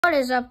What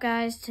is up,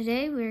 guys?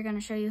 Today we're going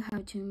to show you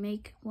how to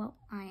make,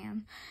 I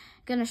am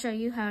going to show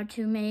you how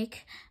to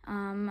make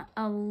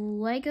a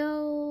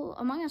Lego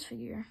Among Us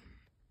figure.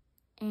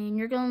 And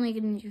you're only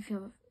going to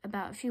need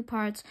about a few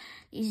parts,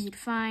 easy to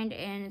find,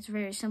 and it's a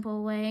very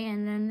simple way.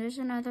 And then there's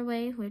another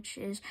way, which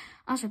is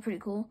also pretty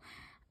cool.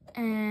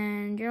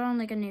 And you're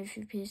only going to need a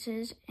few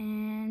pieces,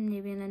 and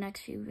maybe in the next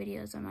few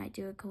videos I might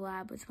do a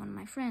collab with one of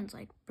my friends,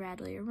 like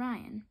Bradley or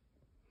Ryan.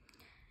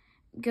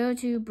 Go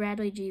to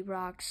Bradley G.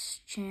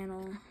 Rock's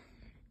channel.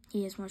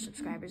 He has more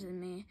subscribers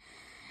than me,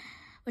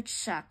 which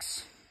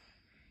sucks.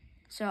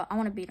 So I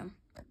want to beat him.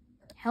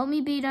 Help me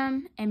beat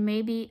him, and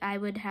maybe I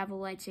would have a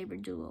lightsaber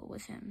duel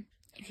with him,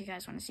 if you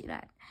guys want to see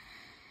that.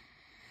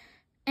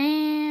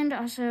 And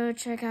also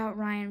check out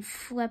Ryan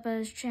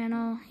Fleppa's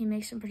channel. He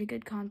makes some pretty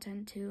good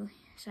content too.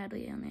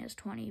 Sadly, he only has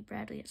 20.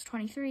 Bradley has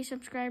 23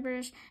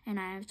 subscribers,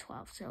 and I have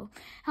 12. So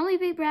help me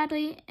beat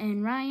Bradley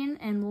and Ryan,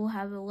 and we'll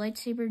have a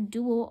lightsaber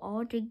duel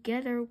all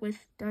together with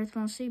Darth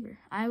Maul Saber.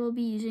 I will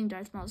be using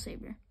Darth Maul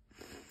Saber.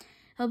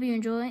 Hope you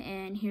enjoy,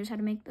 and here's how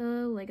to make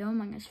the Lego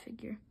Among Us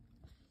figure.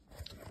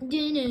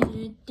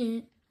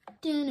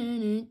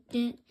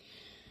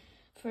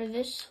 For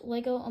this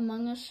Lego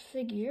Among Us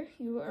figure,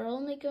 you are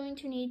only going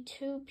to need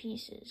 2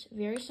 pieces.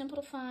 Very simple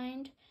to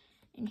find,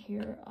 and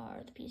here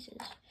are the pieces.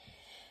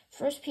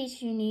 First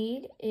piece you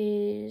need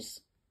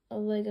is a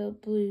Lego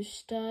blue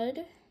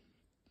stud,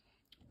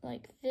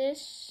 like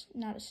this,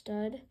 not a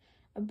stud,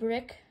 a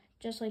brick,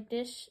 just like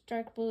this,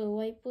 dark blue or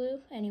light blue.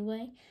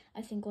 Anyway,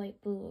 I think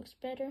light blue looks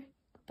better,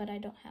 but I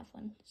don't have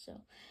one,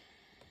 so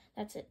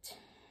that's it.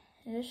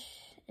 This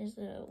is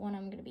the one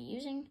I'm going to be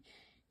using.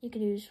 You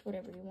could use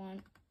whatever you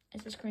want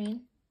as a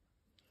screen.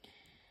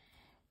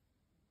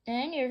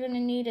 Then you're going to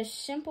need a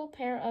simple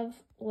pair of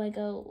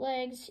Lego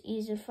legs,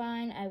 easy to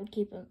find. I would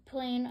keep them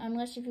plain,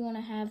 unless if you want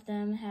to have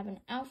them have an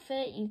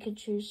outfit, you could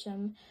choose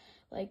some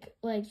like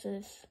legs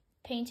with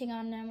painting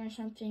on them or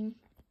something.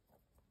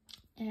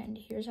 And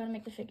here's how to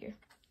make the figure.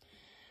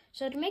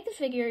 So to make the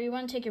figure, you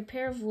want to take your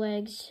pair of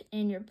legs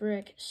and your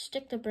brick,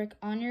 stick the brick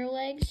on your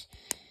legs,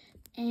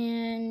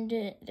 and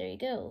there you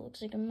go.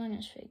 Looks like a Among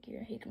Us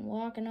figure. He can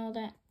walk and all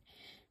that.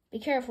 Be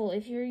careful,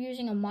 if you're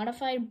using a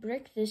modified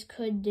brick, this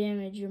could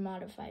damage your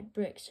modified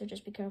brick, so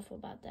just be careful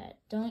about that.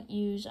 Don't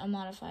use a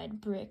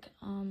modified brick.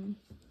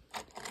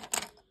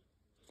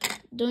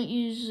 Don't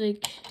use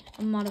like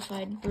a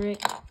modified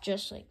brick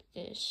just like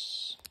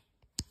this.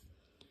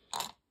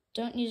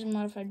 Don't use a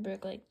modified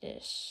brick like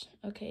this,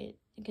 okay,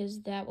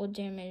 because that will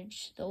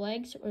damage the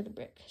legs or the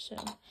brick. So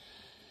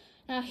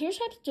now here's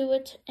how to do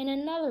it in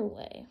another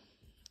way.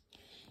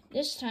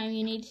 This time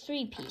you need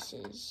 3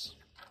 pieces.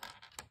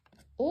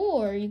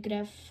 Or you could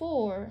have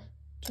 4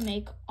 to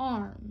make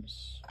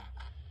arms.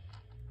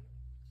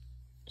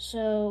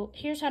 So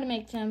here's how to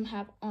make them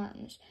have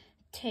arms.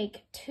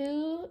 Take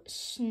 2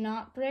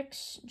 snot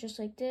bricks, just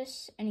like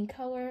this, any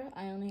color.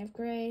 I only have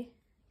gray,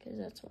 because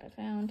that's what I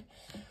found.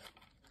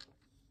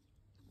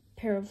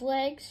 Pair of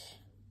legs,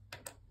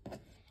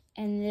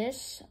 and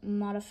this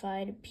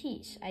modified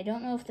piece. I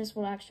don't know if this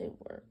will actually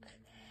work.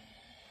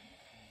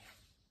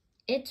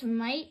 It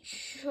might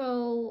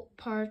show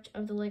part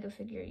of the Lego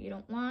figure you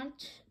don't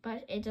want,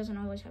 but it doesn't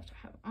always have to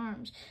have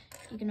arms.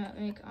 You can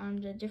make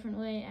arms a different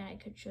way, and I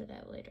could show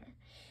that later.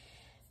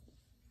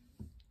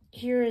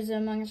 Here is the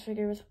Among Us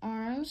figure with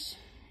arms.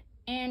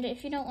 And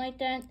if you don't like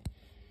that,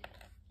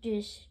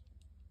 just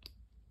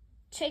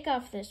take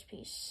off this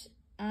piece.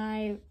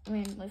 I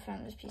randomly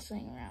found this piece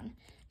laying around.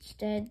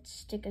 Instead,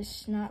 stick a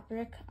snot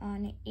brick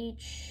on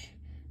each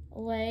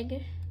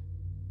leg,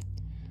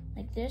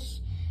 like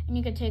this. And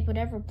you could take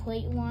whatever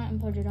plate you want and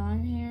put it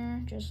on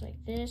here, just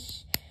like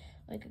this.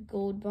 Like a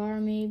gold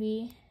bar,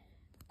 maybe.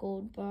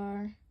 Gold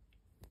bar.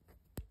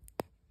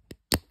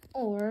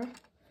 Or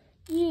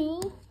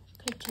you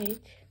could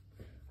take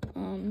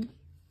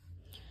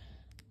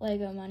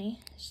Lego money,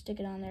 stick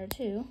it on there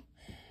too.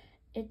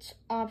 It's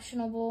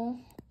optional.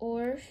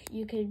 Or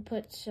you could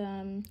put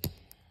some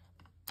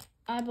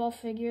eyeball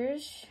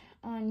figures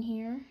on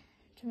here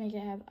to make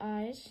it have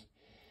eyes.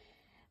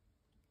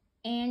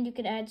 And you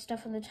could add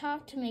stuff on the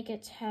top to make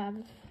it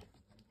have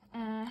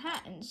a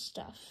hat and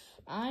stuff.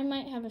 I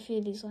might have a few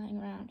of these lying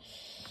around.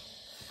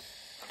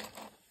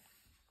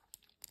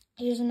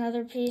 Here's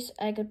another piece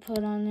I could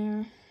put on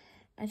there.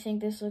 I think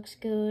this looks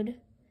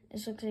good.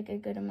 This looks like a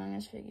good Among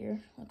Us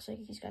figure. Looks like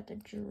he's got the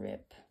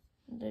drip.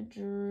 The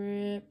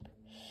drip.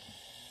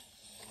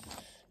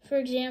 For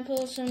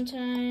example,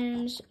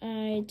 sometimes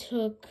I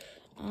took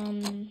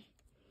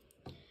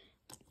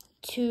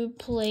 2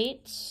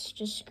 plates,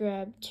 just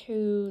grab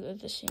 2 of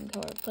the same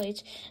color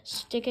plates,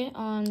 stick it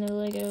on the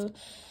Lego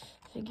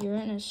figure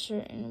in a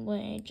certain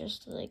way,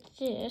 just like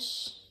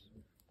this.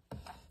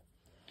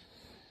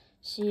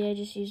 See, I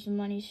just used the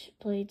money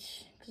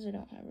plates because I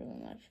don't have really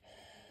much.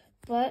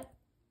 But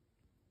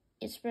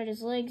it spread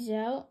his legs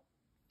out,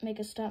 make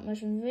a stop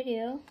motion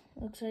video.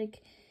 Looks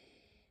like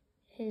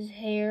his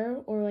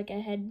hair or like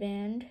a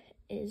headband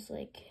is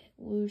like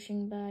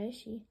whooshing by,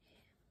 see?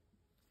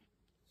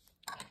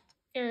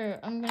 Here,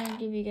 I'm gonna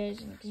give you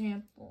guys an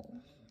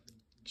example.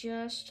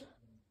 just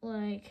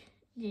like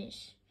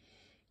this.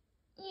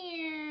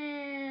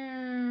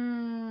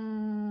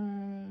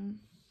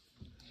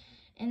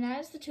 And that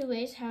is the 2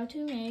 ways how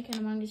to make an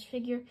Among Us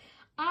figure.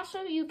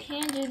 Also, you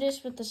can do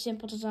this with the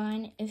simple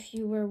design. If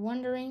you were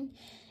wondering,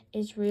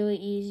 it's really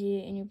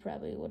easy, and you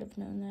probably would have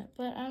known that.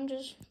 But I'm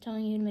just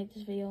telling you to make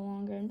this video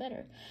longer and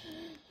better.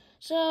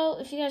 So,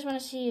 if you guys want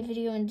to see a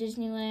video in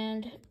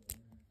Disneyland,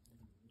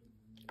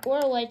 or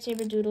a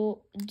lightsaber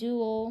duo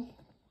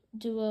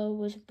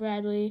with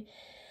Bradley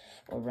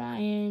or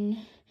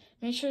Ryan,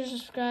 make sure to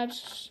subscribe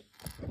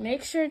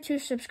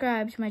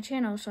to my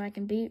channel so I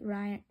can beat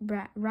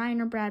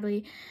Ryan or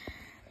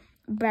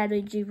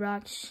Bradley G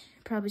Rocks.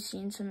 Probably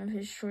seen some of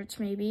his shorts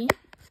maybe,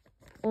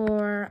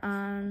 or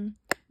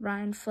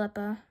Ryan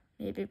Fleppa,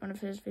 maybe one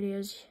of his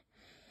videos.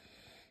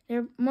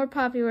 They're more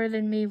popular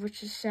than me,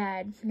 which is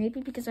sad.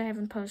 Maybe because I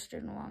haven't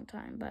posted in a long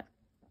time, but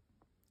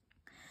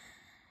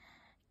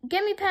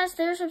get me past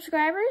their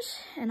subscribers,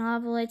 and I'll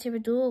have a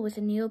lightsaber duel with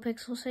a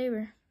NeoPixel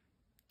saber.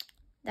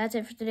 That's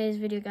it for today's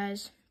video,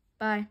 guys.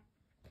 Bye.